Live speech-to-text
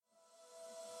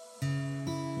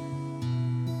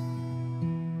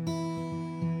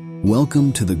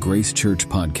Welcome to the Grace Church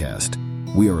Podcast.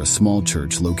 We are a small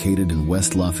church located in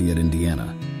West Lafayette,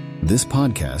 Indiana. This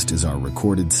podcast is our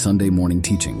recorded Sunday morning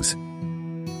teachings.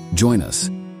 Join us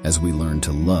as we learn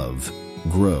to love,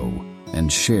 grow,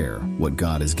 and share what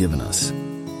God has given us.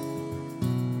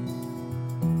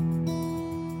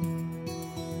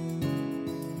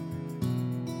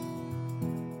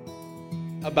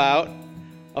 About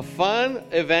a fun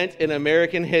event in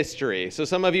American history. So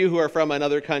some of you who are from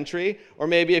another country, or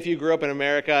maybe if you grew up in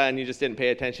America and you just didn't pay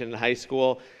attention in high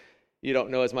school, you don't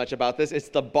know as much about this. It's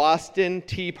the Boston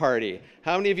Tea Party.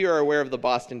 How many of you are aware of the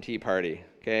Boston Tea Party?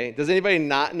 Okay. Does anybody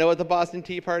not know what the Boston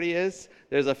Tea Party is?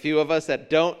 There's a few of us that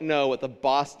don't know what the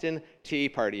Boston Tea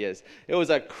Party is. It was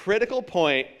a critical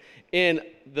point in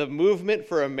the movement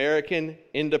for American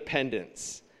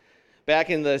independence.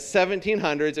 Back in the 1700s,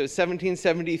 it was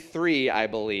 1773, I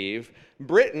believe,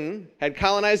 Britain had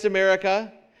colonized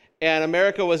America, and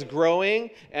America was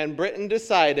growing, and Britain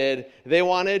decided they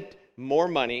wanted more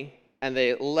money, and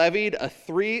they levied a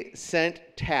 3-cent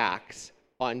tax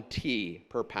on tea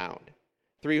per pound,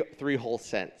 three whole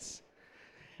cents.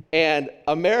 And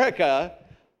America,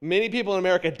 many people in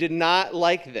America did not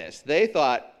like this. They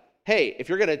thought, hey, if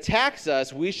you're going to tax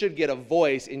us, we should get a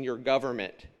voice in your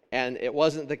government. And it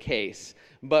wasn't the case.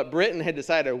 But Britain had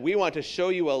decided, we want to show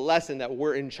you a lesson that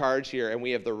we're in charge here and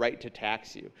we have the right to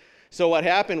tax you. So what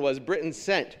happened was Britain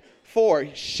sent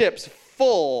 4 ships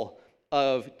full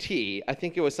of tea. I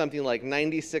think it was something like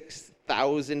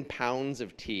 96,000 pounds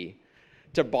of tea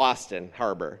to Boston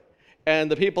Harbor. And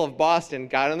the people of Boston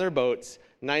got on their boats,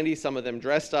 90 some of them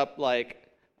dressed up like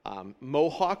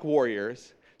Mohawk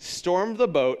warriors, stormed the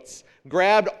boats,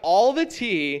 grabbed all the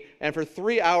tea, and for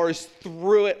 3 hours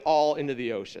threw it all into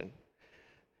the ocean.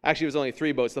 Actually, it was only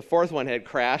 3 boats. The 4th one had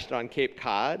crashed on Cape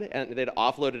Cod, and they'd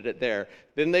offloaded it there.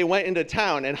 Then they went into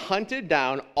town and hunted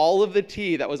down all of the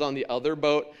tea that was on the other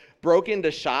boat, broke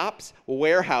into shops,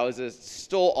 warehouses,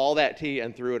 stole all that tea,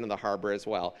 and threw it in the harbor as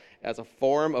well, as a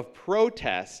form of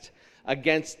protest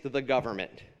against the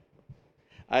government.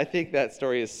 I think that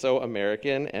story is so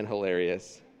American and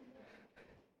hilarious.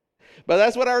 But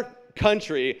that's what our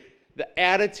country, the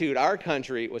attitude our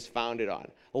country was founded on.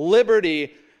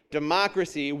 Liberty,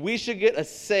 democracy, we should get a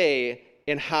say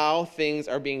in how things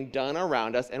are being done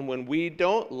around us. And when we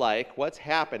don't like what's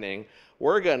happening,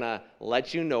 we're going to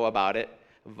let you know about it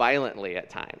violently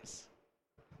at times.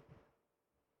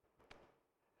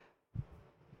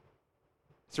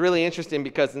 It's really interesting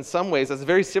because in some ways that's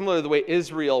very similar to the way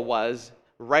Israel was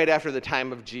right after the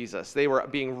time of Jesus. They were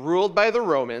being ruled by the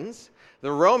Romans.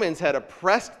 The Romans had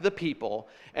oppressed the people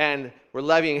and were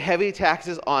levying heavy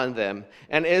taxes on them.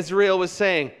 And Israel was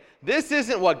saying, this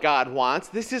isn't what God wants.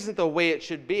 This isn't the way it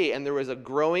should be. And there was a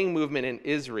growing movement in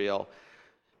Israel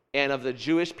and of the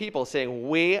Jewish people saying,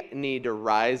 we need to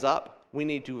rise up. We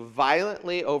need to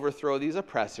violently overthrow these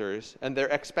oppressors. And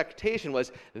their expectation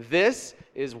was, this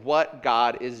is what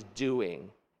God is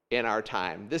doing in our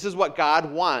time. This is what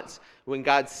God wants when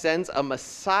God sends a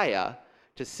Messiah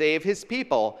to save his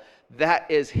people.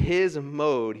 That is his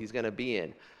mode he's going to be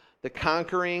in. The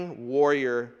conquering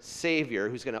warrior savior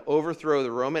who's going to overthrow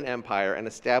the Roman Empire and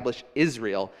establish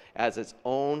Israel as its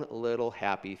own little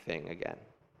happy thing again.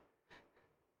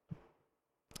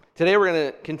 Today we're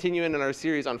going to continue in our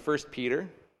series on 1 Peter.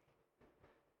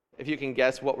 If you can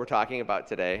guess what we're talking about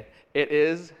today, it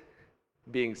is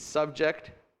being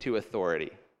subject to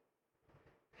authority.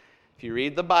 If you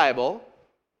read the Bible,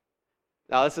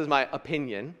 now, this is my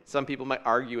opinion. Some people might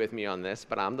argue with me on this,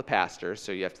 but I'm the pastor,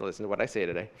 so you have to listen to what I say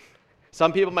today.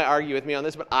 Some people might argue with me on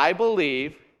this, but I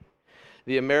believe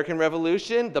the American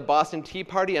Revolution, the Boston Tea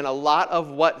Party, and a lot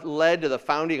of what led to the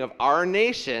founding of our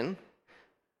nation,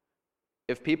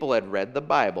 if people had read the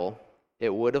Bible,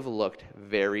 it would have looked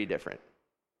very different.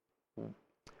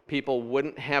 People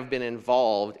wouldn't have been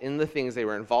involved in the things they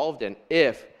were involved in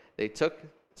if they took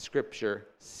Scripture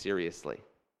seriously.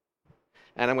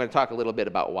 And I'm going to talk a little bit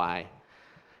about why.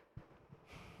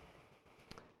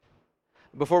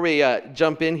 Before we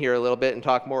jump in here a little bit and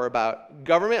talk more about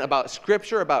government, about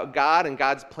Scripture, about God and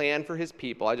God's plan for his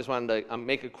people, I just wanted to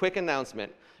make a quick announcement.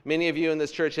 Many of you in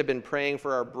this church have been praying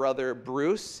for our brother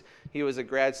Bruce. He was a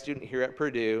grad student here at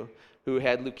Purdue who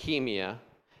had leukemia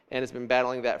and has been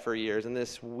battling that for years. And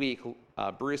this week,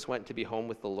 Bruce went to be home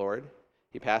with the Lord.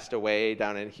 He passed away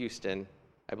down in Houston,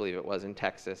 I believe it was, in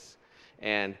Texas.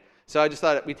 And so I just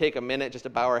thought we'd take a minute just to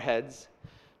bow our heads,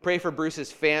 pray for Bruce's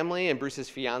family and Bruce's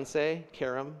fiance,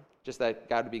 Karam, just that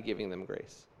God would be giving them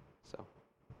grace. So,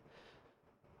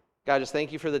 God, just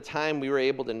thank you for the time we were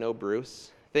able to know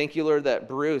Bruce. Thank you, Lord, that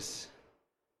Bruce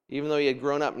Even though he had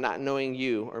grown up not knowing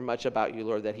you or much about you,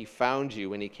 Lord, that he found you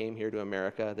when he came here to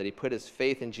America, that he put his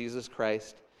faith in Jesus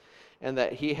Christ, and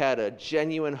that he had a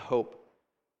genuine hope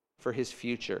for his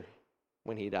future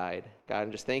when he died. God,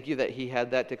 and just thank you that he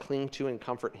had that to cling to and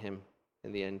comfort him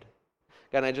in the end.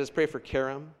 God, and I just pray for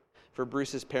Karam, for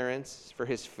Bruce's parents, for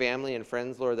his family and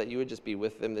friends, Lord, that you would just be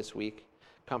with them this week,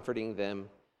 comforting them,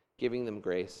 giving them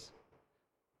grace.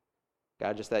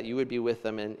 God, just that you would be with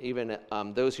them, and even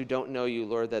those who don't know you,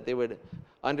 Lord, that they would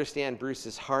understand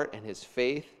Bruce's heart and his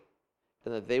faith,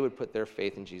 and that they would put their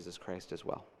faith in Jesus Christ as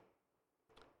well.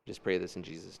 Just pray this in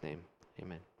Jesus' name.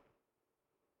 Amen.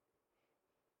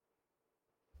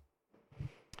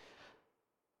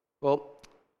 Well,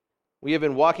 we have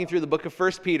been walking through the book of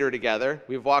 1 Peter together.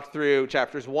 We've walked through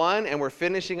chapters 1, and we're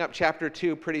finishing up chapter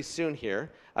 2 pretty soon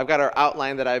here. I've got our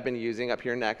outline that I've been using up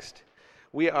here next.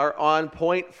 We are on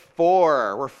point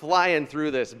 4. We're flying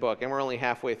through this book, and we're only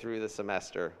halfway through the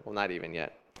semester. Well, not even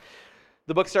yet.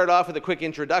 The book started off with a quick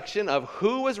introduction of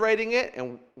who was writing it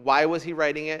and why was he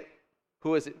writing it,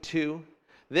 who is it to.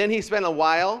 Then he spent a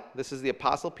while, this is the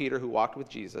Apostle Peter who walked with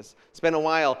Jesus, spent a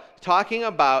while talking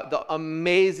about the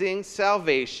amazing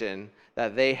salvation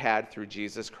that they had through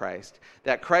Jesus Christ.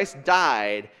 That Christ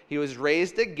died, he was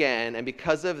raised again, and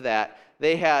because of that,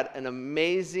 they had an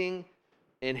amazing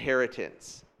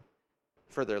inheritance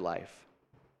for their life.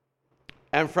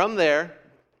 And from there,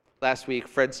 last week,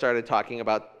 Fred started talking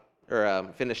about,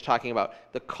 finished talking about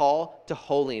the call to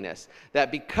holiness.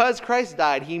 That because Christ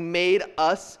died, he made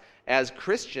us as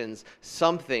Christians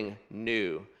something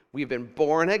new. We've been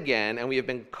born again, and we have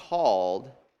been called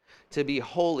to be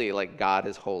holy like God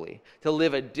is holy, to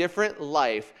live a different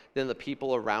life than the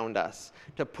people around us,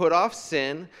 to put off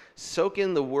sin, soak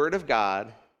in the Word of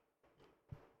God,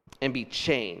 and be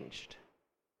changed.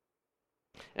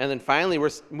 And then finally,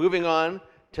 we're moving on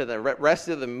to the rest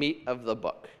of the meat of the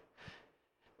book.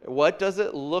 What does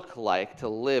it look like to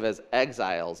live as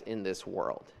exiles in this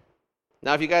world?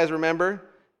 Now, if you guys remember,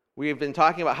 we've been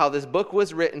talking about how this book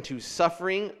was written to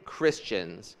suffering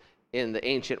Christians in the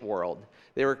ancient world.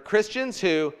 They were Christians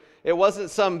who, it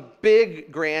wasn't some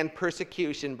big, grand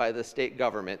persecution by the state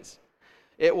governments.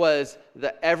 It was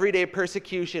the everyday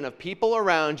persecution of people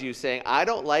around you saying, I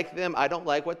don't like them, I don't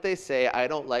like what they say, I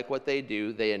don't like what they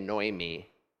do, they annoy me.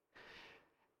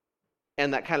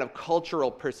 And that kind of cultural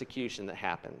persecution that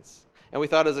happens. And we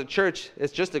thought as a church,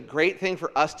 it's just a great thing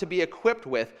for us to be equipped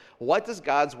with. What does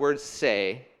God's word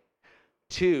say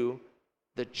to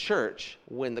the church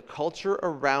when the culture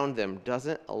around them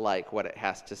doesn't like what it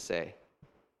has to say?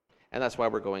 And that's why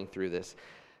we're going through this.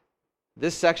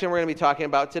 This section we're going to be talking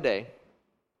about today,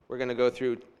 we're going to go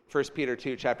through 1 Peter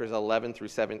 2, verses 11 through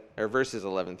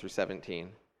 17.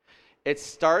 It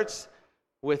starts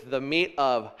with the meat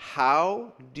of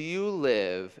how do you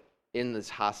live in this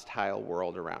hostile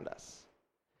world around us?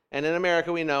 And in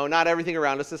America, we know not everything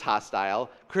around us is hostile.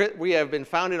 We have been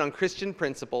founded on Christian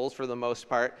principles for the most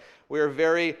part. We are a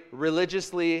very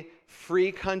religiously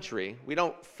free country. We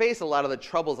don't face a lot of the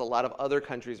troubles a lot of other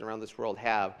countries around this world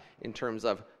have in terms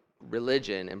of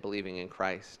religion and believing in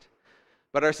Christ.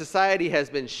 But our society has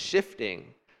been shifting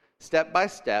step by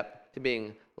step to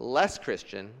being less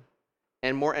Christian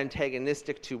and more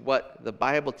antagonistic to what the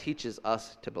Bible teaches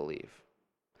us to believe.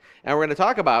 And we're going to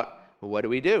talk about, what do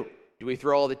we do? Do we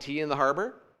throw all the tea in the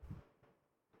harbor?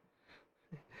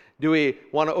 Do we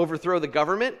want to overthrow the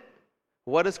government?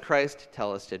 What does Christ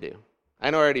tell us to do? I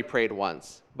know I already prayed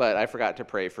once, but I forgot to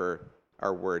pray for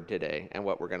our word today and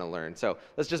what we're going to learn. So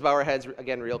let's just bow our heads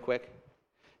again real quick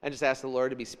and just ask the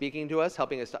Lord to be speaking to us,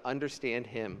 helping us to understand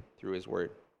him through his word.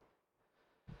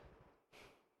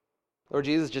 Lord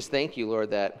Jesus, just thank you, Lord,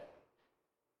 that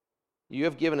you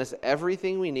have given us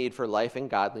everything we need for life and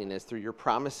godliness through your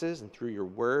promises and through your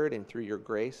word and through your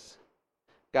grace.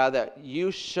 God, that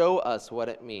you show us what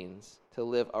it means to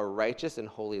live a righteous and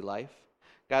holy life.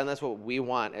 God, and that's what we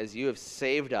want. As you have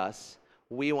saved us,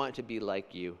 we want to be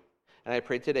like you. And I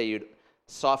pray today you'd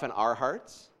soften our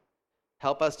hearts.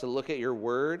 Help us to look at your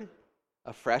word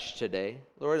afresh today,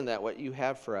 Lord, and that what you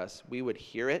have for us, we would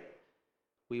hear it,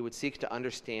 we would seek to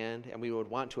understand, and we would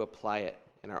want to apply it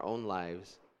in our own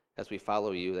lives as we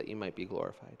follow you, that you might be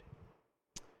glorified.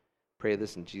 Pray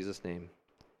this in Jesus' name.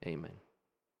 Amen.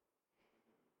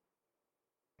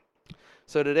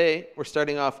 So today, we're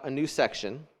starting off a new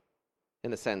section,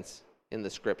 in a sense, in the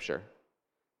scripture.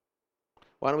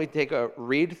 Why don't we take a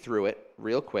read through it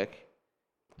real quick,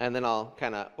 and then I'll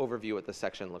kind of overview what the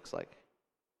section looks like.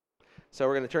 So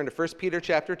we're going to turn to 1 Peter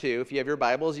chapter 2. If you have your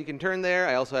Bibles, you can turn there.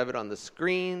 I also have it on the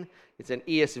screen. It's an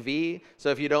ESV. So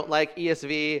if you don't like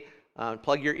ESV,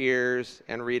 plug your ears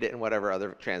and read it in whatever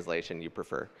other translation you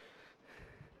prefer.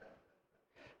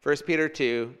 1 Peter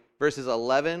 2, verses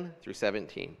 11 through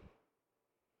 17.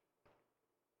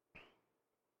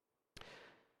 It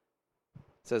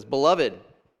says, "Beloved,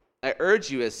 I urge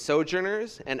you as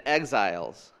sojourners and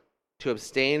exiles to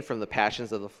abstain from the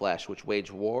passions of the flesh, which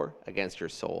wage war against your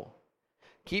soul.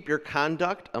 Keep your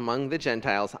conduct among the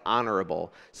Gentiles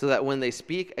honorable, so that when they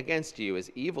speak against you as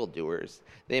evildoers,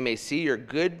 they may see your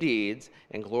good deeds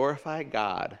and glorify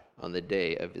God on the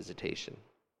day of visitation.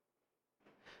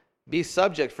 Be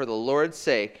subject for the Lord's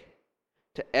sake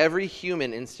to every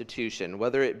human institution,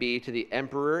 whether it be to the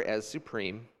emperor as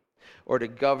supreme, or to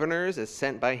governors as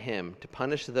sent by him to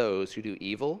punish those who do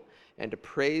evil and to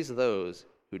praise those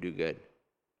who do good.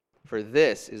 For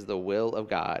this is the will of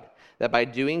God, that by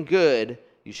doing good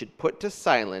you should put to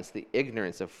silence the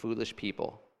ignorance of foolish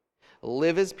people.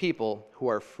 Live as people who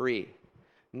are free,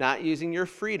 not using your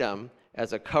freedom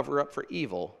as a cover-up for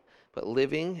evil, but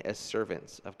living as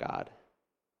servants of God.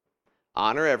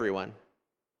 Honor everyone,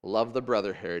 love the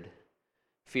brotherhood,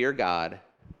 fear God,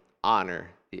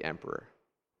 honor the emperor."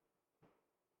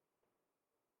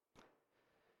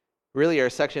 Really, our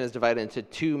section is divided into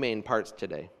two main parts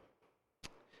today.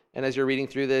 And as you're reading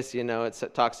through this,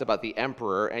 it talks about the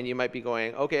emperor, and you might be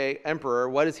going, okay, emperor,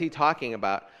 what is he talking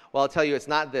about? Well, I'll tell you, it's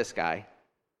not this guy.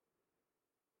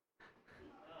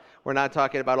 We're not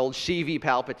talking about old Sheevy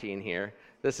Palpatine here.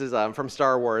 This is from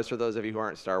Star Wars, for those of you who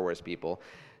aren't Star Wars people.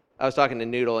 I was talking to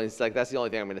Noodle, and he's like, that's the only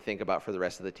thing I'm going to think about for the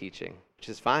rest of the teaching, which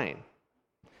is fine.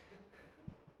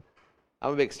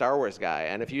 I'm a big Star Wars guy,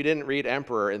 and if you didn't read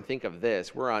Emperor and think of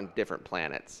this, we're on different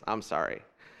planets. I'm sorry.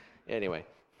 Anyway.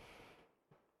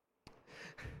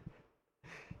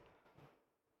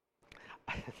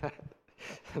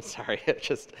 I'm sorry.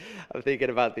 I'm thinking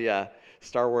about the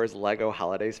Star Wars Lego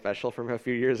holiday special from a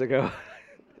few years ago,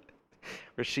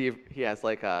 where he has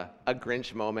like a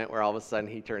Grinch moment where all of a sudden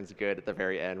he turns good at the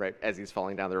very end, right as he's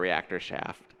falling down the reactor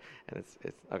shaft. And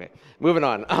it's okay. Moving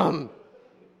on.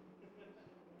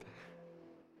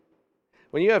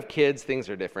 When you have kids, things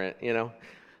are different,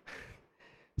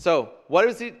 So what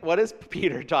is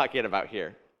Peter talking about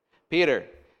here? Peter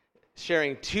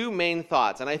sharing two main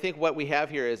thoughts. And I think what we have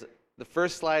here is the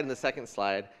first slide and the second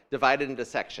slide divided into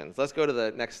sections. Let's go to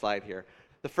the next slide here.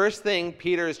 The first thing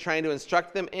Peter is trying to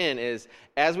instruct them in is,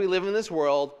 as we live in this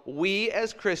world, we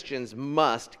as Christians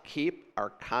must keep our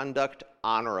conduct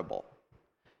honorable.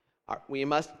 We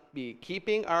must be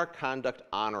keeping our conduct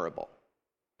honorable.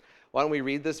 Why don't we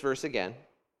read this verse again?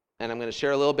 And I'm going to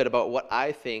share a little bit about what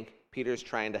I think Peter's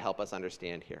trying to help us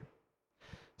understand here.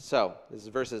 So, this is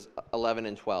verses 11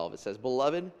 and 12. It says,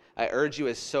 "Beloved, I urge you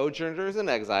as sojourners and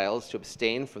exiles to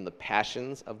abstain from the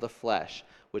passions of the flesh,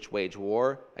 which wage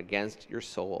war against your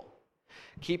soul.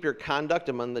 Keep your conduct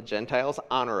among the Gentiles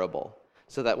honorable,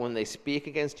 so that when they speak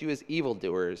against you as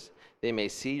evildoers, they may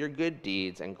see your good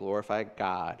deeds and glorify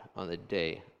God on the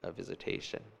day of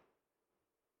visitation."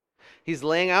 He's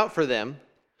laying out for them,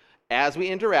 as we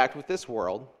interact with this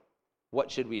world,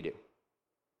 what should we do?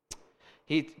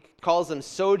 He calls them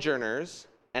sojourners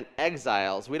and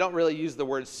exiles. We don't really use the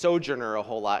word sojourner a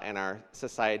whole lot in our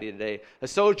society today. A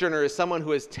sojourner is someone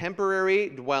who is temporary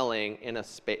dwelling in a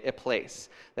place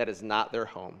that is not their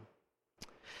home.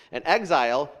 An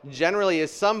exile generally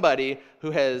is somebody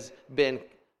who has been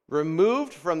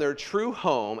removed from their true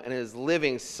home and is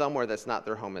living somewhere that's not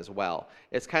their home as well.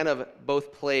 It's kind of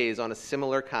both plays on a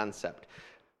similar concept.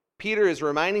 Peter is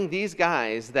reminding these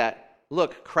guys that,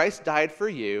 look, Christ died for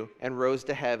you and rose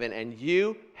to heaven, and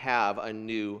you have a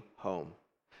new home.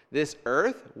 This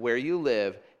earth where you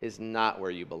live is not where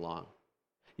you belong.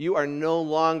 You are no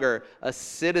longer a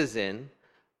citizen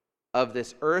of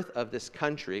this earth, of this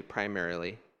country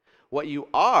primarily. What you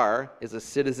are is a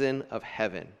citizen of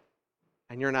heaven,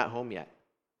 and you're not home yet.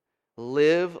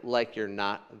 Live like you're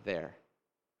not there.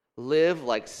 Live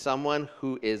like someone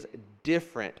who is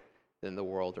different than the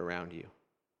world around you.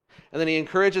 And then he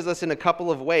encourages us in a couple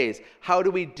of ways. How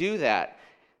do we do that?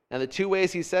 And the two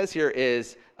ways he says here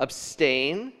is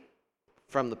abstain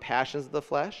from the passions of the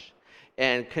flesh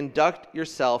and conduct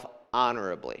yourself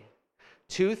honorably.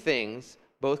 Two things,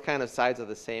 both kind of sides of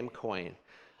the same coin.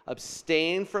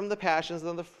 Abstain from the passions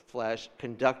of the flesh,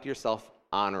 conduct yourself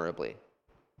honorably.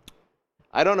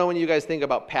 I don't know, when you guys think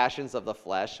about passions of the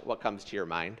flesh, what comes to your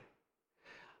mind?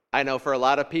 I know for a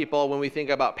lot of people, when we think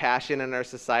about passion in our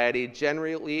society,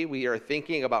 generally we are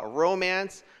thinking about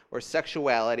romance or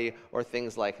sexuality or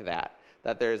things like that.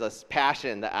 That there's a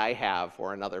passion that I have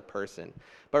for another person.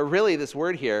 But really, this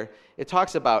word here, it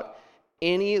talks about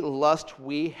any lust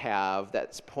we have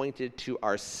that's pointed to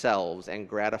ourselves and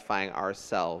gratifying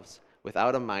ourselves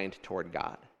without a mind toward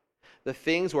God. The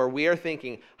things where we are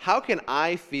thinking, how can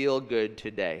I feel good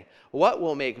today? What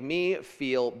will make me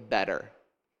feel better?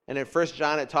 And in 1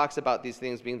 John, it talks about these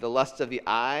things being the lusts of the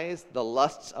eyes, the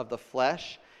lusts of the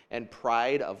flesh, and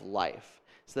pride of life.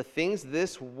 It's the things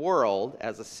this world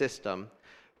as a system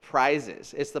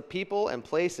prizes. It's the people and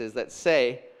places that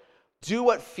say, do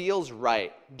what feels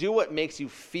right. Do what makes you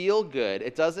feel good.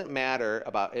 It doesn't matter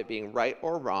about it being right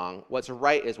or wrong. What's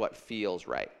right is what feels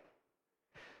right.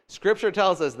 Scripture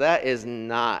tells us that is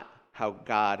not how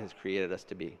God has created us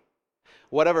to be.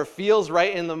 Whatever feels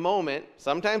right in the moment,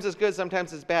 sometimes it's good,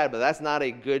 sometimes it's bad, but that's not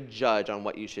a good judge on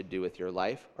what you should do with your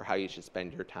life or how you should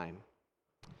spend your time.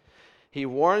 He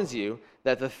warns you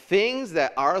that the things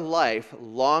that our life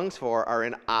longs for are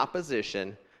in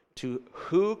opposition to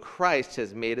who Christ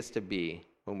has made us to be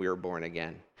when we were born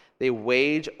again. They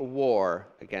wage war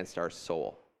against our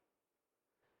soul.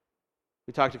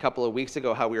 We talked a couple of weeks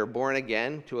ago how we were born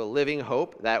again to a living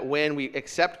hope, that when we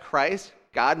accept Christ,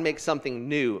 God makes something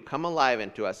new come alive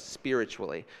into us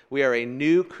spiritually. We are a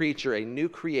new creature, a new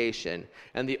creation,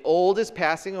 and the old is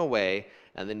passing away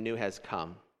and the new has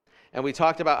come. And we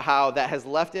talked about how that has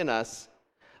left in us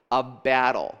a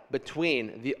battle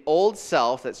between the old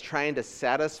self that's trying to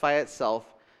satisfy itself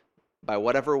by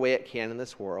whatever way it can in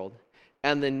this world,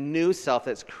 and the new self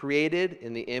that's created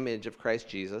in the image of Christ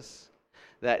Jesus,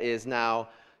 that is now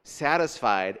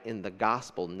satisfied in the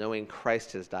gospel, knowing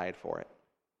Christ has died for it.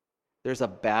 There's a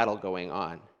battle going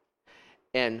on.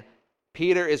 And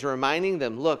Peter is reminding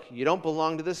them, look, you don't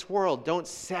belong to this world. Don't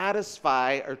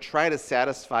satisfy or try to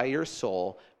satisfy your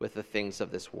soul with the things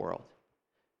of this world.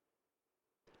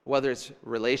 Whether it's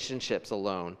relationships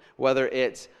alone, whether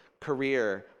it's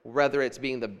career, whether it's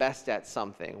being the best at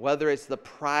something, whether it's the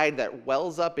pride that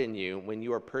wells up in you when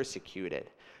you are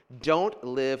persecuted. Don't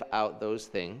live out those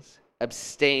things.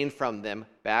 Abstain from them,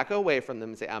 back away from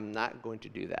them, and say, I'm not going to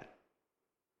do that.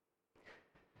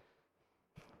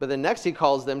 But then next he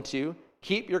calls them to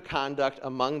keep your conduct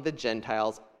among the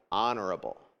Gentiles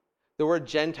honorable. The word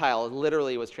Gentile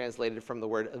literally was translated from the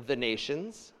word the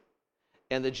nations.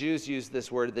 And the Jews used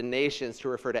this word, the nations, to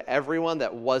refer to everyone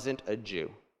that wasn't a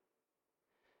Jew.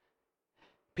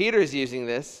 Peter's using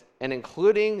this, and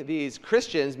including these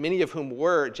Christians, many of whom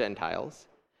were Gentiles,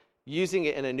 using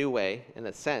it in a new way, in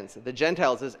a sense. The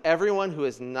Gentiles is everyone who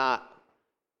is not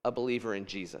a believer in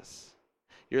Jesus.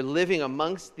 You're living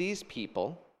amongst these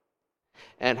people,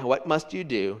 and what must you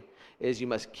do is you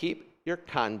must keep your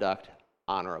conduct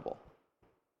honorable.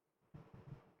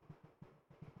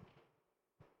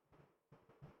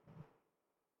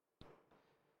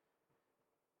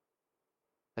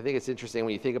 I think it's interesting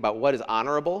when you think about what is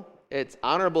honorable. It's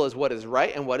honorable as what is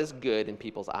right and what is good in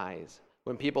people's eyes.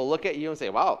 When people look at you and say,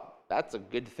 wow, that's a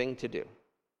good thing to do.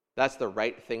 That's the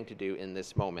right thing to do in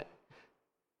this moment.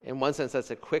 In one sense,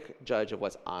 that's a quick judge of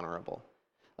what's honorable.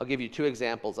 I'll give you two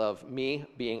examples of me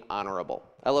being honorable.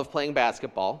 I love playing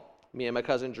basketball. Me and my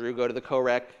cousin Drew go to the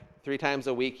co-rec 3 times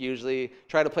a week usually,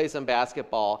 try to play some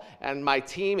basketball, and my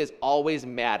team is always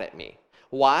mad at me.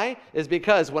 Why? Is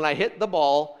because when I hit the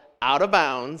ball out of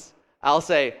bounds, I'll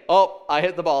say, oh, I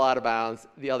hit the ball out of bounds.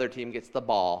 The other team gets the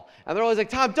ball. And they're always like,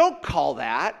 Tom, don't call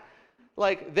that.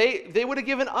 Like, they would have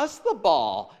given us the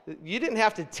ball. You didn't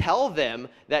have to tell them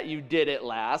that you did it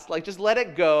last. Like, just let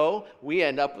it go. We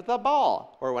end up with the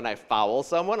ball. Or when I foul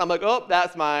someone, I'm like, oh,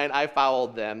 that's mine. I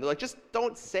fouled them. They're like, just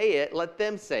don't say it. Let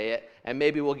them say it, and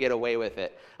maybe we'll get away with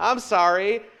it. I'm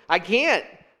sorry. I can't.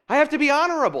 I have to be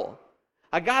honorable.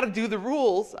 I got to do the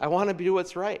rules. I want to do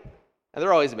what's right. And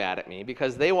they're always mad at me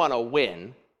because they want to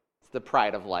win. It's the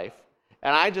pride of life.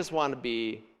 And I just want to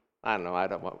be, I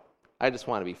just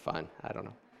want to be fun. I don't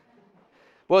know.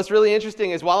 What's really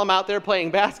interesting is while I'm out there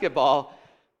playing basketball,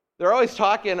 they're always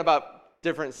talking about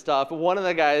different stuff. One of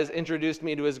the guys introduced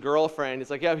me to his girlfriend.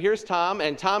 He's like, yeah, here's Tom,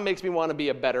 and Tom makes me want to be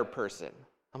a better person.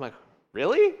 I'm like,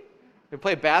 really? We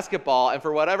play basketball, and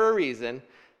for whatever reason,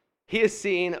 he has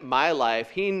seen my life.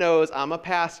 He knows I'm a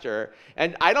pastor,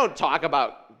 and I don't talk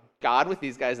about God with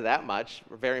these guys that much,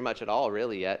 or very much at all,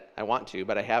 really, yet. I want to,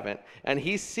 but I haven't. And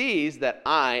he sees that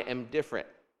I am different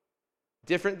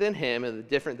than him and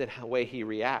different than the way he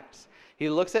reacts. He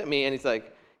looks at me and he's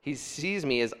like, he sees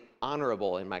me as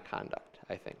honorable in my conduct,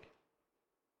 I think.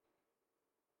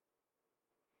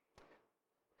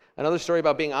 Another story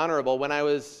about being honorable, when I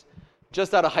was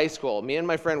just out of high school, me and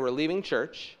my friend were leaving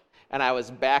church, and I was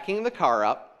backing the car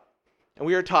up, and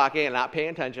we were talking and not paying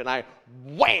attention. I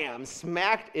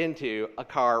smacked into a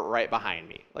car right behind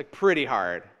me, like pretty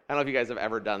hard. I don't know if you guys have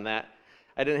ever done that.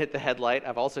 I didn't hit the headlight.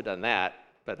 I've also done that,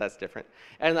 but that's different.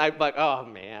 And I'm like, oh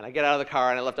man, I get out of the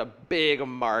car and I left a big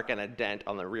mark and a dent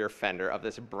on the rear fender of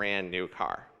this brand new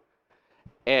car.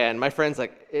 And my friend's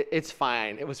like, it's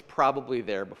fine. It was probably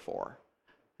there before.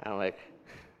 And I'm like,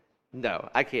 no,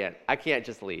 I can't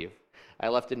just leave. I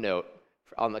left a note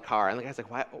on the car. And the guy's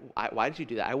like, why did you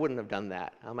do that? I wouldn't have done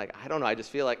that. I'm like, I don't know. I just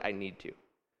feel like I need to.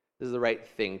 This is the right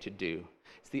thing to do.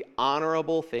 It's the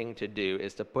honorable thing to do,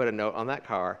 is to put a note on that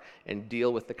car and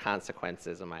deal with the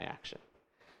consequences of my action.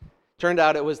 Turned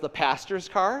out it was the pastor's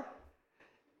car.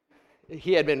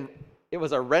 It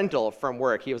was a rental from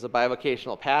work. He was a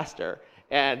bivocational pastor.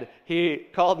 And he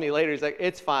called me later. He's like,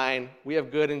 it's fine. We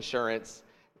have good insurance.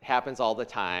 It happens all the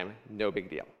time. No big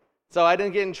deal. So I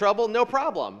didn't get in trouble. No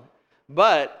problem.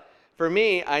 But for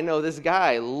me, I know this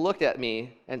guy looked at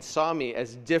me and saw me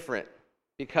as different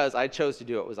because I chose to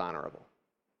do what was honorable.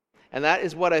 And that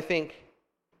is what I think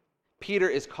Peter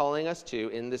is calling us to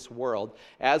in this world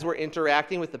as we're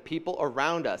interacting with the people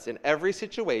around us in every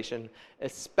situation,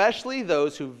 especially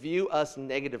those who view us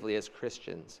negatively as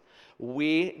Christians.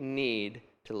 We need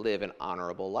to live an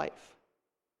honorable life.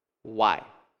 Why?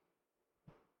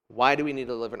 Why do we need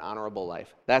to live an honorable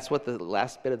life? That's what the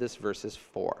last bit of this verse is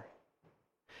for.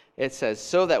 It says,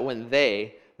 so that when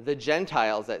they, the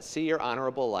Gentiles that see your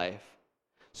honorable life,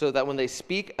 so that when they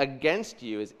speak against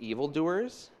you as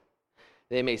evildoers,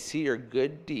 they may see your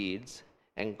good deeds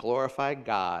and glorify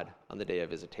God on the day of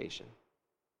visitation.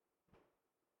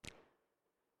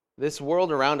 This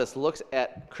world around us looks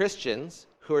at Christians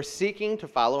who are seeking to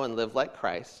follow and live like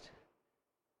Christ.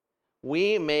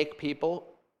 We make people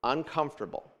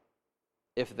uncomfortable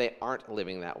if they aren't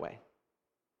living that way.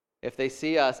 If they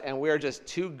see us and we're just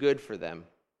too good for them,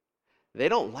 they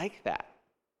don't like that.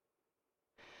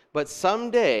 But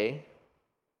someday,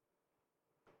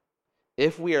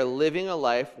 if we are living a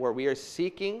life where we are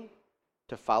seeking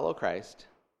to follow Christ,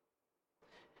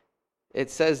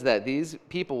 it says that these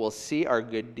people will see our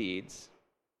good deeds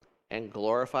and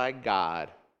glorify God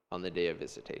on the day of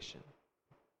visitation.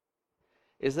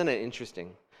 Isn't it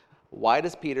interesting? Why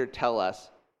does Peter tell us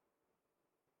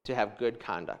to have good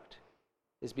conduct?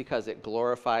 It's because it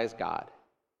glorifies God.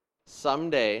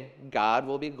 Someday, God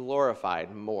will be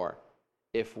glorified more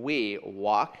if we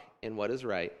walk in what is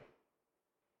right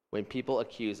when people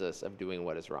accuse us of doing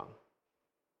what is wrong.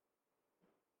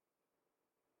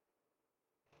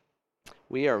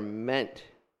 We are meant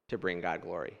to bring God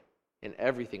glory in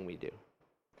everything we do.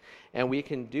 And we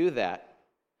can do that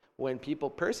when people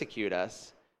persecute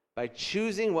us by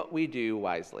choosing what we do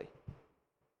wisely.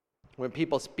 When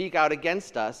people speak out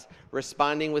against us,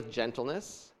 responding with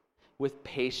gentleness, with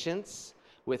patience,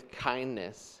 with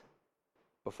kindness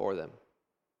before them.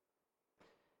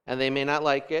 And they may not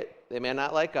like it, they may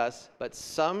not like us, but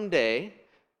someday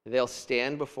they'll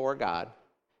stand before God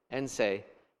and say,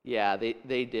 yeah,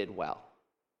 they did well.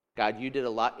 God, you did a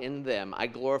lot in them. I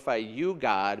glorify you,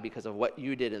 God, because of what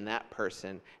you did in that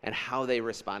person and how they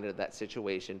responded to that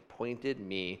situation pointed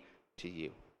me to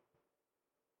you.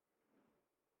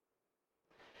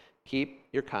 Keep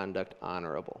your conduct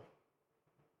honorable.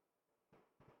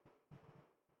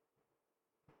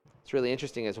 It's really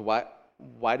interesting is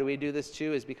why do we do this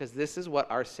too? Is because this is what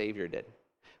our Savior did.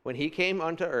 When he came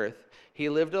onto earth, he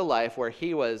lived a life where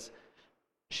he was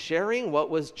sharing what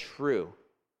was true.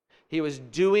 He was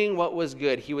doing what was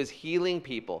good. He was healing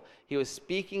people. He was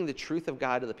speaking the truth of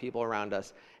God to the people around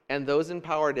us. And those in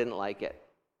power didn't like it.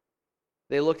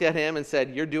 They looked at him and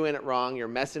said, you're doing it wrong. You're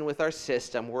messing with our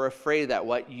system. We're afraid that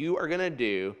what you are going to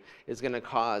do is going to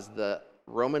cause the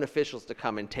Roman officials to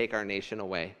come and take our nation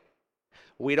away.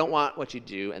 We don't want what you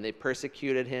do. And they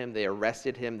persecuted him. They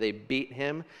arrested him. They beat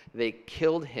him. They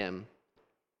killed him.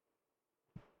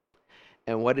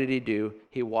 And what did he do?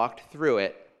 He walked through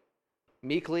it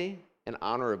meekly and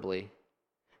honorably,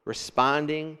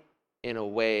 responding in a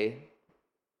way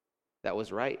that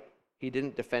was right. He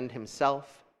didn't defend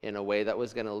himself in a way that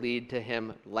was going to lead to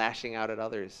him lashing out at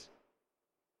others.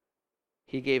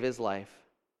 He gave his life,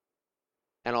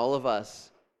 and all of us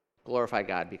glorify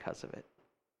God because of it.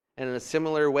 And in a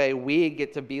similar way, we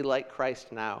get to be like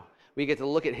Christ now. We get to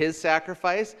look at his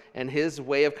sacrifice and his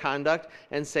way of conduct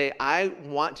and say, I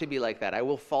want to be like that. I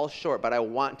will fall short, but I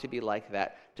want to be like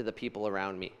that to the people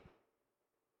around me.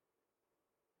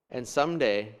 And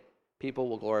someday, people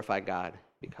will glorify God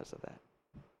because of that.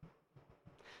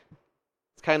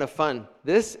 It's kind of fun.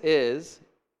 This is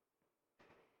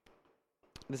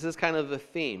kind of the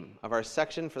theme of our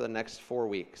section for the next 4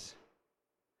 weeks.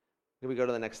 Can we go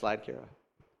to the next slide, Kira?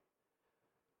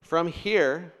 From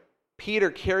here, Peter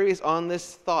carries on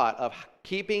this thought of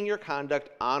keeping your conduct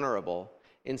honorable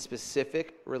in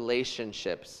specific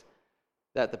relationships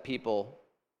that the people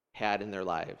had in their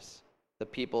lives, the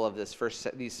people of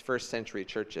these first century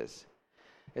churches.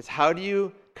 It's how do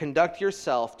you conduct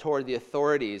yourself toward the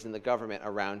authorities in the government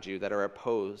around you that are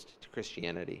opposed to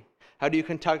Christianity? How do you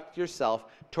conduct yourself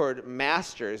toward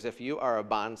masters if you are a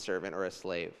bondservant or a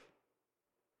slave?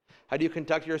 How do you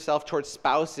conduct yourself toward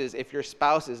spouses if your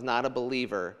spouse is not a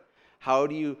believer? How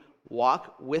do you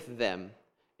walk with them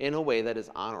in a way that is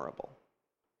honorable?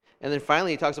 And then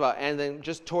finally, he talks about, and then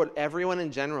just toward everyone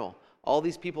in general, all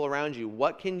these people around you,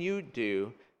 what can you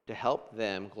do to help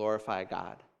them glorify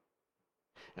God?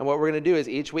 And what we're going to do is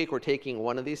each week we're taking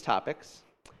one of these topics,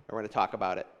 and we're going to talk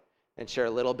about it and share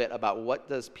a little bit about what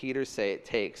does Peter say it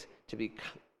takes to be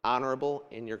honorable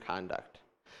in your conduct.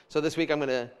 So this week I'm going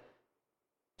to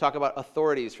talk about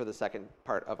authorities for the second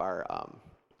part of our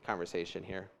conversation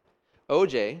here.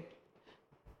 OJ,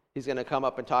 he's going to come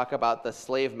up and talk about the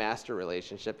slave-master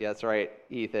relationship. Yeah, that's right,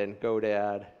 Ethan. Go,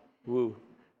 Dad. Woo.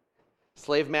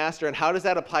 Slave-master, and how does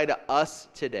that apply to us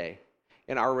today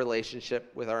in our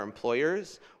relationship with our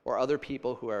employers or other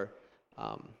people who are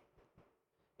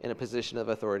in a position of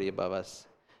authority above us?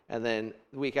 And then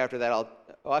the week after that,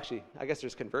 I guess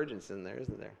there's convergence in there,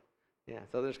 isn't there? Yeah,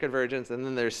 so there's convergence, and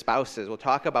then there's spouses. We'll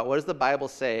talk about what does the Bible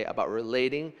say about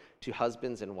relating to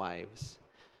husbands and wives,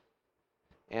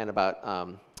 and about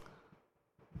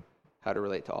how to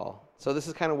relate to all. So this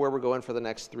is kind of where we're going for the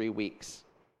next 3 weeks.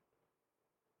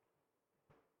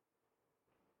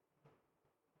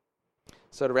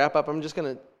 So to wrap up, I'm just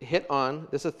going to hit on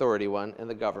this authority one and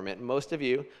the government. Most of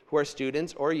you who are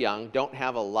students or young don't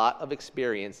have a lot of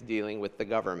experience dealing with the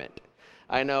government.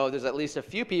 I know there's at least a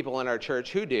few people in our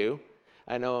church who do.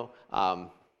 I know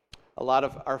a lot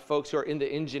of our folks who are in the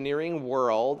engineering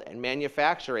world and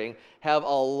manufacturing have a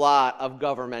lot of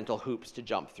governmental hoops to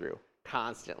jump through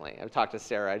constantly. I've talked to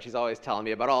Sarah, and she's always telling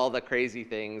me about all the crazy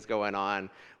things going on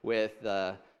with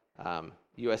the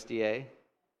USDA,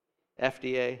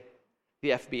 FDA, the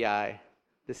FBI,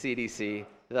 the CDC,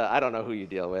 I don't know who you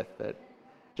deal with, but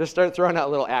just start throwing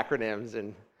out little acronyms.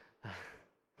 And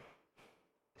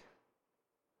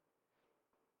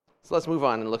so let's move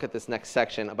on and look at this next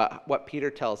section about what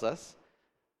Peter tells us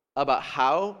about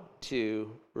how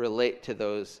to relate to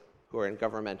those who are in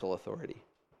governmental authority.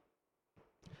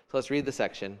 So let's read the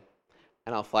section,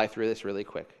 and I'll fly through this really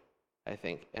quick, I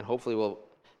think, and hopefully we'll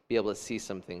be able to see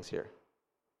some things here.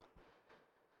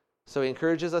 So he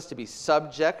encourages us to be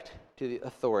subject to the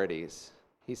authorities.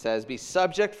 He says, be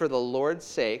subject for the Lord's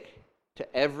sake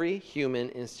to every human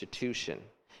institution,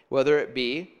 whether it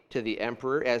be to the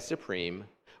emperor as supreme,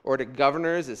 or to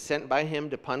governors as sent by him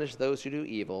to punish those who do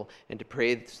evil and to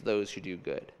praise those who do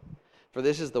good. For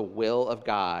this is the will of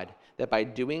God, that by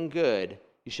doing good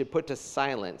you should put to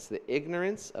silence the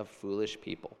ignorance of foolish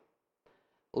people.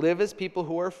 Live as people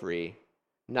who are free,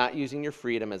 not using your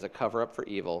freedom as a cover-up for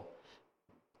evil,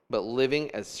 but living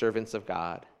as servants of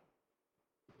God.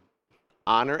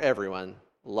 Honor everyone,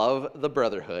 love the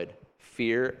brotherhood,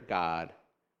 fear God,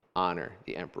 honor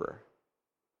the emperor.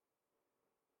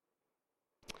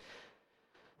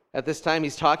 At this time,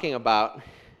 he's talking about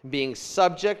being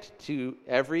subject to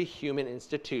every human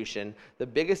institution. The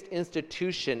biggest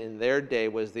institution in their day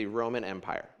was the Roman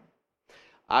Empire.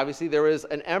 Obviously, there was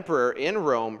an emperor in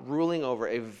Rome ruling over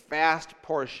a vast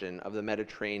portion of the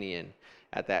Mediterranean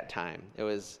at that time. It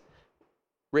was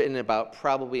written about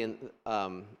probably in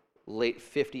late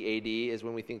 50 AD is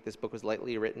when we think this book was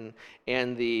likely written.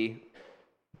 And the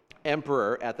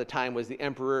emperor at the time was the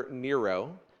Emperor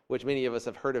Nero, which many of us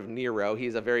have heard of Nero.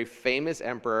 He's a very famous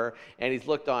emperor, and he's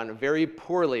looked on very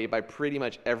poorly by pretty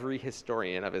much every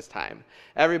historian of his time.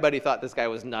 Everybody thought this guy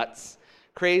was nuts,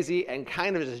 crazy, and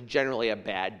kind of just generally a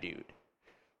bad dude.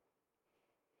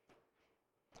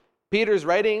 Peter's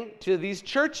writing to these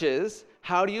churches,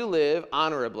 how do you live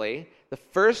honorably? The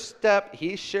first step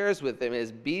he shares with them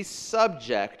is be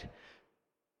subject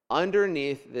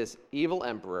underneath this evil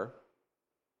emperor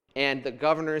and the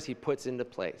governors he puts into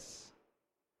place.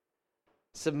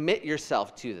 Submit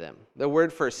yourself to them. The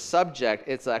word for subject,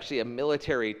 it's actually a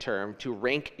military term, to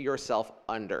rank yourself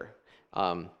under.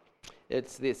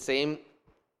 It's the same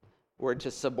word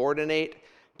to subordinate,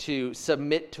 to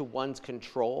submit to one's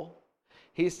control.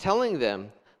 He's telling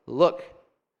them, look,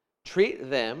 treat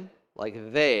them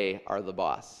like they are the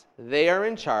boss. They are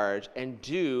in charge, and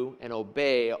do and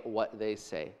obey what they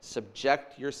say.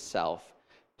 Subject yourself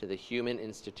to the human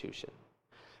institution.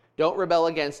 Don't rebel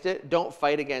against it. Don't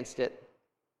fight against it.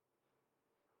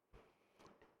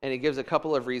 And he gives a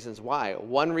couple of reasons why.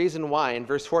 One reason why, in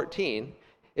verse 14,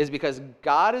 is because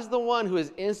God is the one who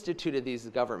has instituted these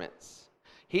governments.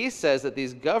 He says that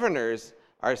these governors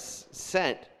are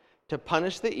sent to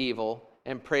punish the evil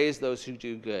and praise those who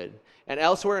do good. And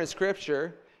elsewhere in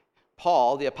Scripture,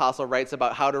 Paul, the apostle, writes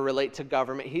about how to relate to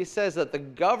government. He says that the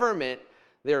government,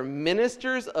 they're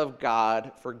ministers of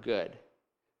God for good,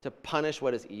 to punish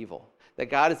what is evil. That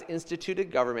God has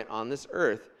instituted government on this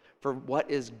earth for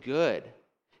what is good.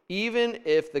 Even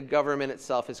if the government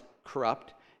itself is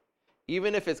corrupt,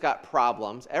 even if it's got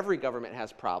problems, every government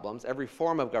has problems, every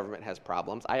form of government has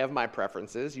problems. I have my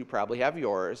preferences, you probably have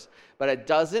yours, but it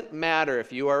doesn't matter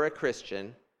if you are a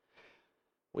Christian.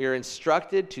 We are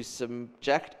instructed to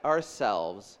subject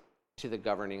ourselves to the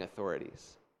governing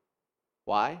authorities.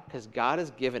 Why? Because God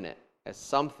has given it as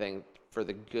something for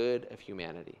the good of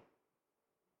humanity.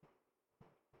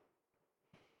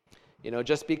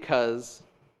 Just because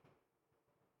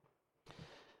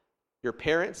your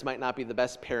parents might not be the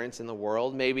best parents in the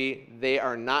world, maybe they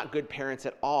are not good parents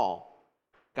at all,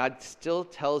 God still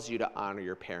tells you to honor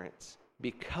your parents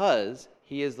because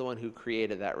He is the one who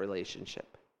created that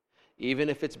relationship. Even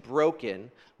if it's broken,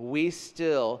 we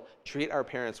still treat our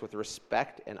parents with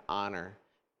respect and honor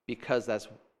because that's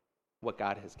what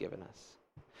God has given us.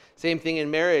 Same thing in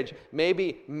marriage.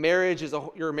 Maybe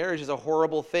your marriage is a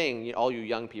horrible thing. All you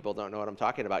young people don't know what I'm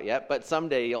talking about yet, but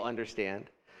someday you'll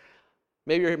understand.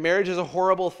 Maybe your marriage is a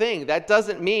horrible thing. That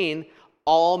doesn't mean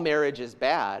all marriage is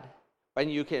bad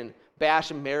and you can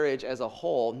bash marriage as a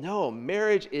whole. No,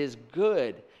 marriage is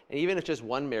good. And even if just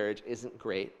one marriage isn't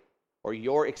great or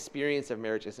your experience of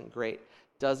marriage isn't great,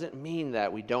 doesn't mean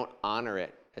that we don't honor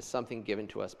it as something given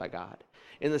to us by God.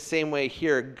 In the same way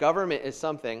here, government is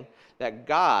something that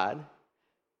God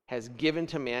has given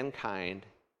to mankind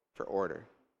for order.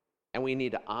 And we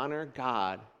need to honor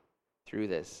God through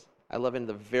this. I love in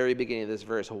the very beginning of this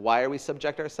verse, why are we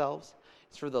subject ourselves?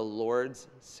 It's for the Lord's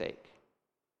sake.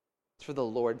 It's for the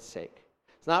Lord's sake.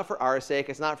 It's not for our sake.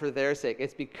 It's not for their sake.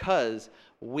 It's because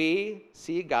we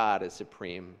see God as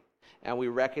supreme and we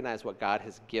recognize what God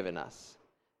has given us.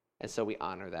 And so we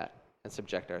honor that and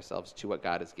subject ourselves to what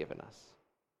God has given us.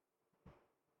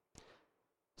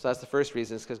 So that's the first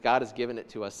reason, is because God has given it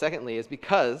to us. Secondly, is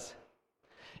because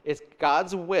it's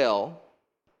God's will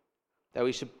that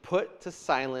we should put to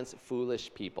silence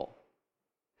foolish people.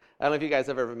 I don't know if you guys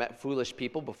have ever met foolish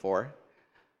people before.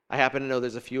 I happen to know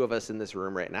there's a few of us in this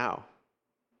room right now.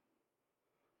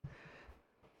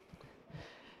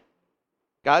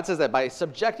 God says that by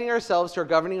subjecting ourselves to our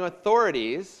governing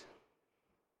authorities,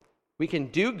 we can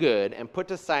do good and put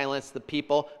to silence the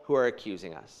people who are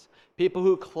accusing us. People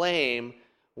who claim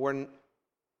we're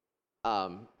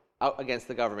out against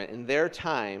the government. In their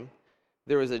time,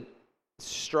 there was a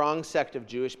strong sect of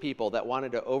Jewish people that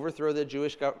wanted to overthrow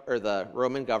the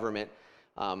Roman government,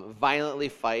 violently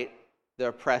fight the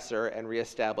oppressor, and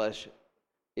reestablish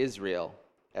Israel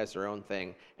as their own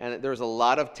thing. And there was a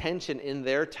lot of tension in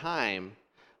their time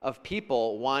of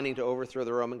people wanting to overthrow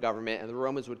the Roman government, and the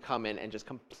Romans would come in and just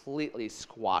completely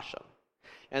squash them.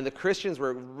 And the Christians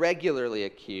were regularly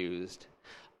accused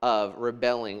of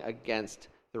rebelling against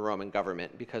the Roman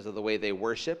government because of the way they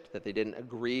worshiped, that they didn't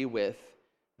agree with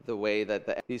the way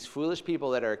that these foolish people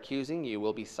that are accusing you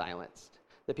will be silenced.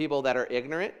 The people that are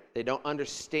ignorant, they don't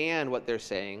understand what they're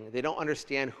saying, they don't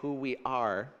understand who we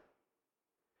are.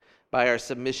 By our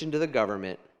submission to the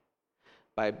government,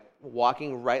 by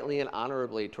walking rightly and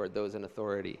honorably toward those in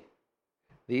authority,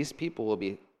 these people will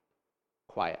be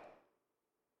quiet.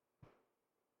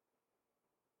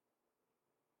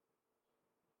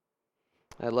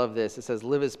 I love this. It says,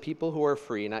 live as people who are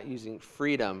free, not using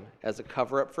freedom as a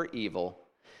cover-up for evil,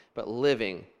 but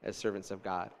living as servants of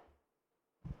God.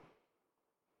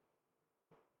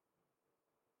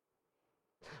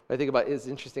 What I think about is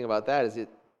interesting about that is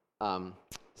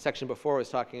section before was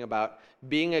talking about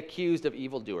being accused of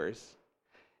evildoers.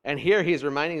 And here he's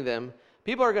reminding them,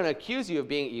 people are going to accuse you of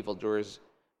being evildoers.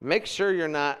 Make sure you're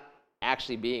not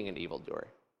actually being an evildoer.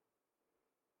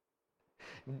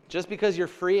 Just because you're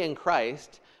free in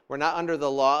Christ, we're not under the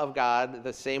law of God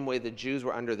the same way the Jews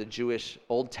were under the Jewish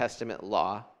Old Testament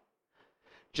law.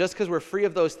 Just because we're free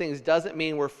of those things doesn't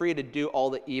mean we're free to do all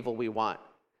the evil we want.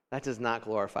 That does not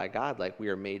glorify God like we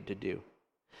are made to do.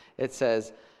 It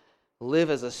says, live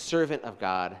as a servant of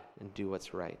God and do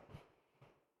what's right.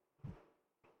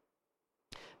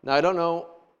 Now, I don't know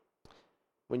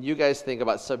when you guys think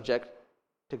about subject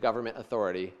to government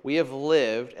authority. We have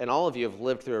lived, and all of you have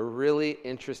lived through a really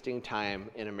interesting time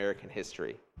in American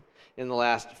history. In the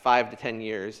last 5 to 10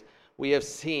 years, we have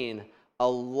seen a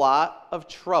lot of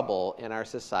trouble in our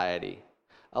society.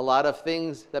 A lot of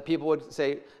things that people would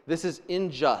say, this is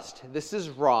unjust, this is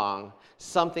wrong,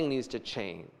 something needs to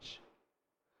change.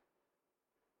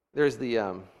 There's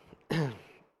the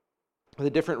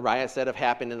different riots that have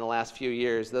happened in the last few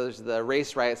years. There's the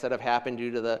race riots that have happened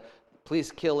due to the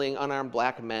police killing unarmed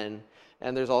black men.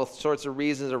 and there's all sorts of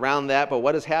reasons around that. But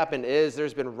what has happened is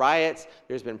there's been riots,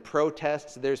 there's been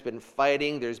protests, there's been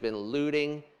fighting, there's been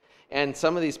looting. And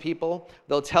some of these people,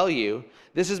 they'll tell you,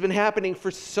 this has been happening for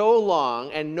so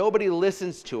long and nobody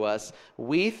listens to us.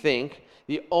 We think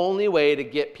the only way to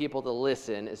get people to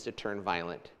listen is to turn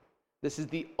violent. This is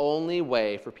the only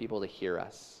way for people to hear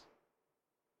us.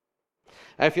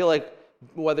 I feel like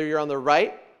whether you're on the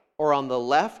right or on the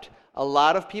left, a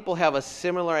lot of people have a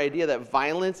similar idea that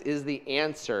violence is the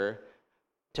answer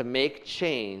to make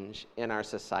change in our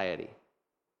society.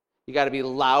 You got to be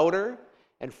louder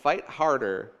and fight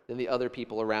harder than the other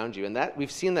people around you. And that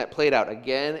we've seen that played out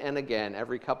again and again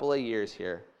every couple of years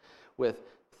here with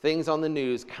things on the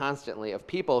news constantly of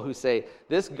people who say,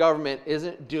 this government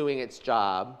isn't doing its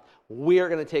job. We are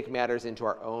going to take matters into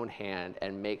our own hand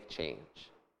and make change.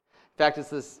 In fact, it's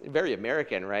this very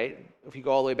American, right? If you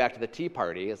go all the way back to the Tea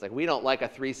Party, it's like, we don't like a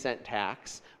 3-cent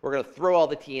tax. We're going to throw all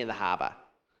the tea in the harbor.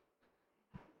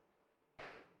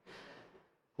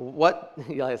 What?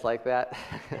 You guys like that?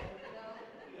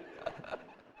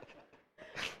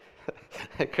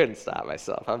 I couldn't stop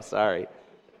myself. I'm sorry.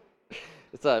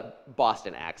 It's a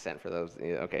Boston accent for those.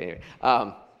 Okay.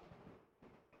 Anyway.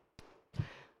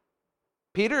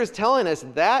 Peter is telling us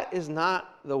that is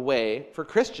not the way for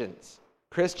Christians.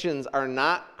 Christians are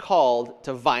not called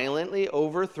to violently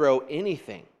overthrow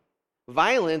anything.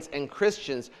 Violence and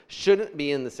Christians shouldn't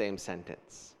be in the same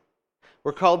sentence.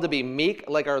 We're called to be meek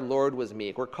like our Lord was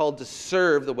meek. We're called to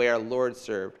serve the way our Lord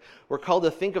served. We're called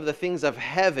to think of the things of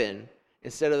heaven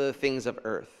instead of the things of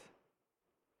earth.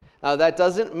 Now, that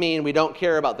doesn't mean we don't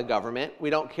care about the government. We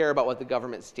don't care about what the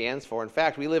government stands for. In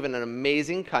fact, we live in an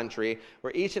amazing country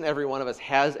where each and every one of us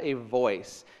has a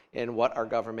voice in what our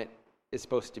government is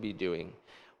supposed to be doing.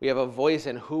 We have a voice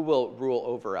in who will rule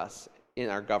over us in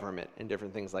our government and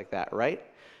different things like that, right?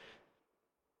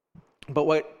 But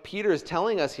what Peter is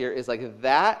telling us here is like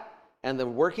that and the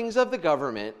workings of the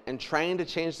government and trying to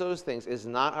change those things is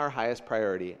not our highest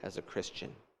priority as a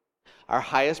Christian. Our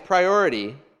highest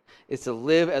priority is to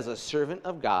live as a servant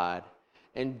of God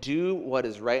and do what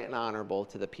is right and honorable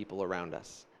to the people around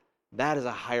us. That is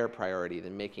a higher priority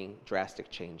than making drastic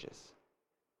changes.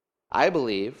 I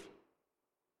believe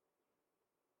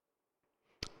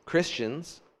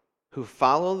Christians who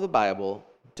follow the Bible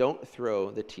don't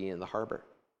throw the tea in the harbor.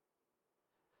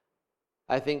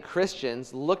 I think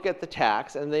Christians look at the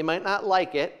tax, and they might not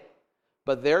like it,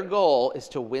 but their goal is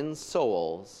to win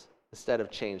souls instead of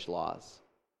change laws.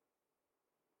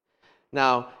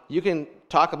 Now, you can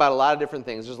talk about a lot of different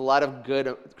things. There's a lot of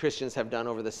good Christians have done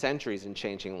over the centuries in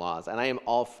changing laws, and I am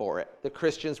all for it. The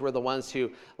Christians were the ones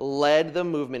who led the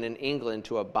movement in England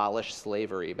to abolish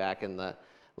slavery back in the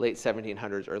late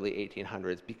 1700s, early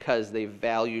 1800s, because they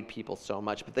valued people so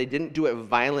much. But they didn't do it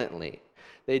violently.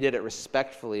 They did it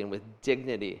respectfully and with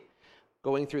dignity,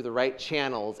 going through the right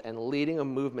channels and leading a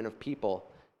movement of people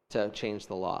to change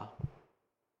the law.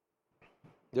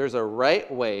 There's a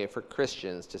right way for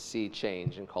Christians to see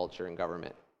change in culture and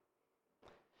government.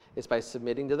 It's by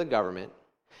submitting to the government,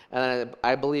 and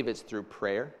I believe it's through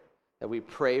prayer, that we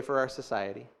pray for our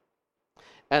society,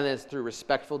 and then it's through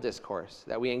respectful discourse,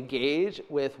 that we engage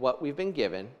with what we've been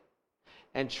given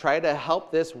and try to help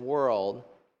this world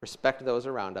respect those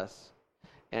around us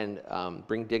and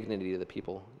bring dignity to the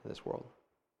people in this world.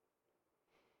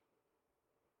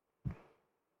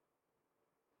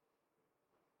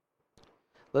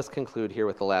 Let's conclude here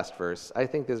with the last verse. I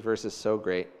think this verse is so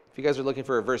great. If you guys are looking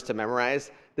for a verse to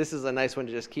memorize, this is a nice one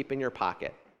to just keep in your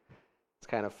pocket. It's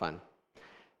kind of fun. It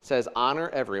says, honor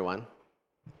everyone,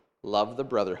 love the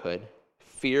brotherhood,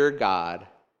 fear God,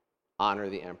 honor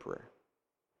the emperor.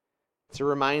 It's a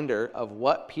reminder of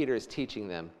what Peter is teaching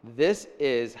them. This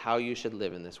is how you should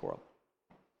live in this world.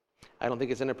 I don't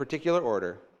think it's in a particular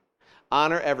order.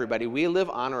 Honor everybody. We live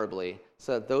honorably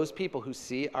so that those people who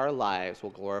see our lives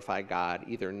will glorify God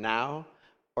either now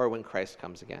or when Christ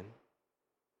comes again.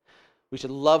 We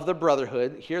should love the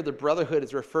brotherhood. Here, the brotherhood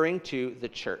is referring to the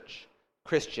church,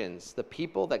 Christians, the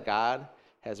people that God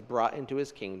has brought into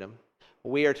his kingdom.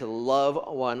 We are to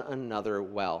love one another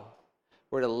well.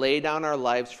 We're to lay down our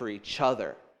lives for each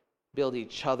other, build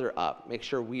each other up, make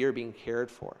sure we are being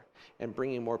cared for, and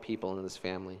bringing more people into this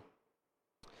family.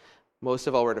 Most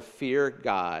of all, we're to fear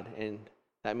God, and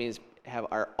that means have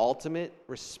our ultimate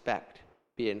respect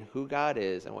be in who God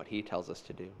is and what he tells us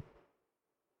to do.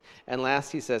 And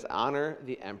last, he says, honor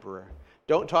the emperor.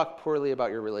 Don't talk poorly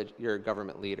about your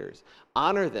government leaders.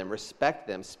 Honor them, respect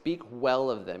them, speak well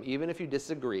of them. Even if you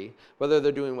disagree, whether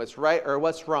they're doing what's right or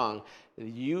what's wrong,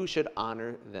 you should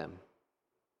honor them.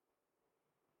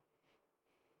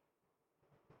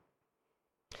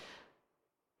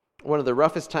 one of the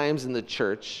roughest times in the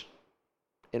church,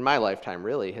 in my lifetime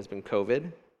really, has been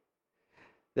COVID.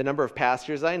 The number of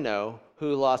pastors I know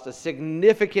who lost a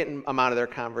significant amount of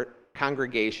their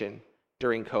congregation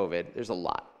during COVID, there's a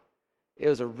lot. It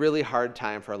was a really hard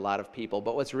time for a lot of people.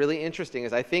 But what's really interesting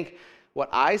is I think what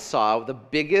I saw, the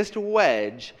biggest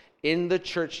wedge in the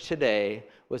church today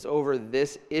was over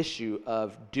this issue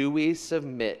of, do we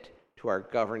submit to our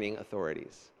governing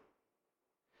authorities?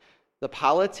 The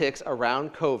politics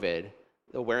around COVID,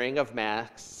 the wearing of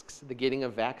masks, the getting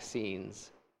of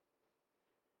vaccines,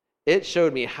 it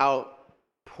showed me how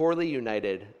poorly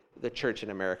united the church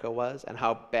in America was and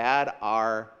how bad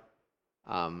our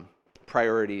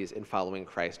priorities in following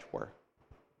Christ were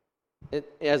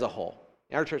as a whole.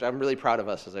 In our church, I'm really proud of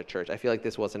us as a church. I feel like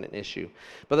this wasn't an issue.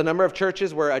 But the number of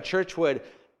churches where a church would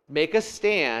make a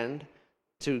stand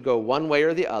to go one way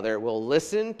or the other, will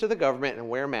listen to the government and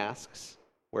wear masks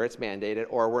where it's mandated,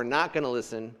 or we're not going to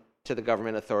listen to the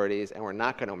government authorities and we're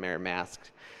not going to wear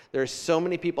masks. There's so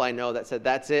many people I know that said,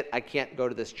 that's it, I can't go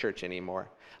to this church anymore.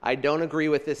 I don't agree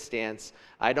with this stance.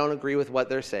 I don't agree with what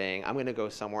they're saying. I'm going to go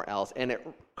somewhere else. And it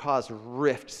caused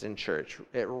rifts in church.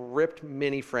 It ripped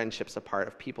many friendships apart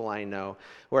of people I know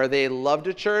where they loved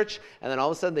a church and then all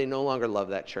of a sudden they no longer love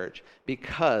that church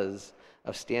because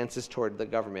of stances toward the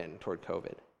government and toward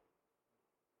COVID.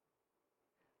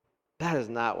 That is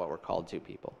not what we're called to,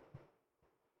 people.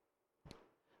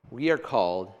 We are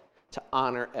called to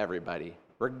honor everybody,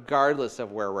 regardless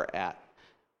of where we're at.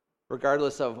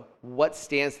 Regardless of what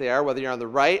stance they are, whether you're on the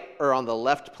right or on the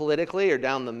left politically or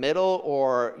down the middle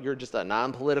or you're just a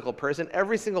non-political person,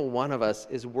 every single one of us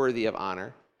is worthy of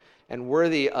honor and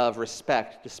worthy of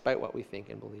respect despite what we think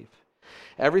and believe.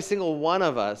 Every single one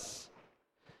of us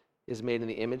is made in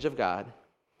the image of God,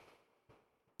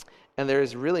 and there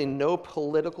is really no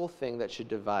political thing that should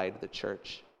divide the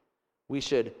church. We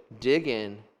should dig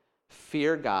in,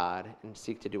 fear God, and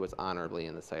seek to do what's honorably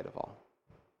in the sight of all.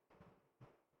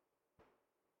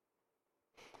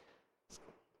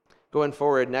 Going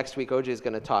forward, next week, OJ is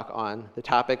going to talk on the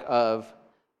topic of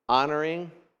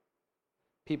honoring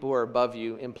people who are above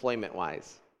you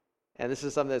employment-wise. And this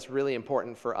is something that's really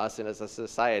important for us and as a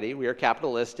society. We are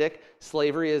capitalistic.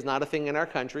 Slavery is not a thing in our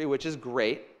country, which is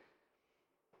great.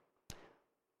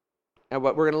 And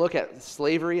what we're going to look at,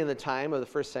 slavery in the time of the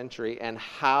first century, and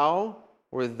how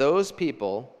were those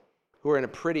people who are in a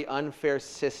pretty unfair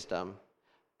system,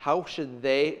 how should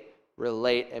they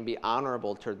relate and be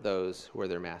honorable toward those who are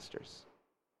their masters?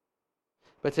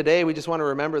 But today we just want to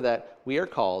remember that we are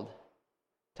called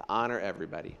to honor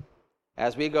everybody.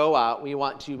 As we go out, we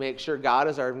want to make sure God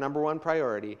is our number one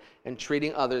priority and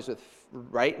treating others with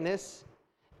rightness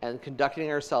and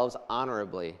conducting ourselves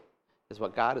honorably is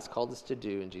what God has called us to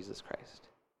do in Jesus Christ.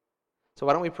 So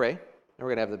why don't we pray? And we're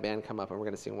going to have the band come up and we're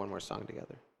going to sing one more song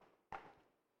together.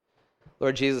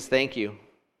 Lord Jesus, thank you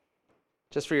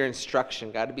just for your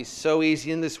instruction. God, it'd be so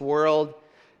easy in this world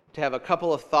to have a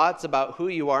couple of thoughts about who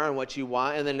you are and what you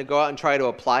want, and then to go out and try to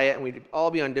apply it, and we'd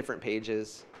all be on different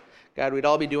pages. God, we'd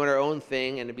all be doing our own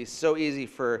thing, and it'd be so easy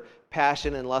for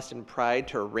passion and lust and pride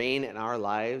to reign in our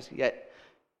lives, yet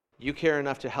you care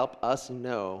enough to help us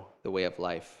know the way of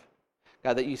life.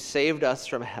 God, that you saved us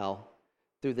from hell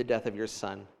through the death of your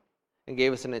Son and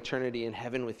gave us an eternity in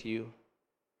heaven with you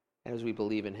as we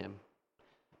believe in him.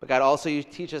 But God, also you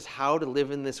teach us how to live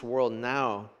in this world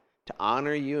now to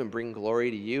honor you and bring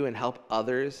glory to you and help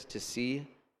others to see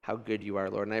how good you are,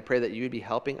 Lord. And I pray that you would be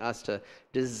helping us to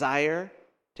desire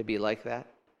to be like that.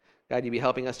 God, you'd be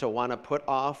helping us to want to put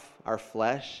off our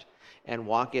flesh and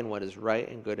walk in what is right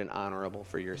and good and honorable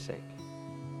for your sake.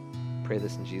 Pray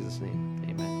this in Jesus' name.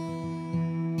 Amen.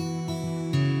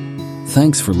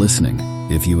 Thanks for listening.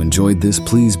 If you enjoyed this,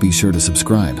 please be sure to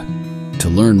subscribe. To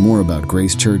learn more about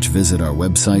Grace Church, visit our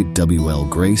website,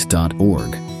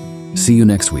 wlgrace.org. See you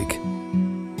next week.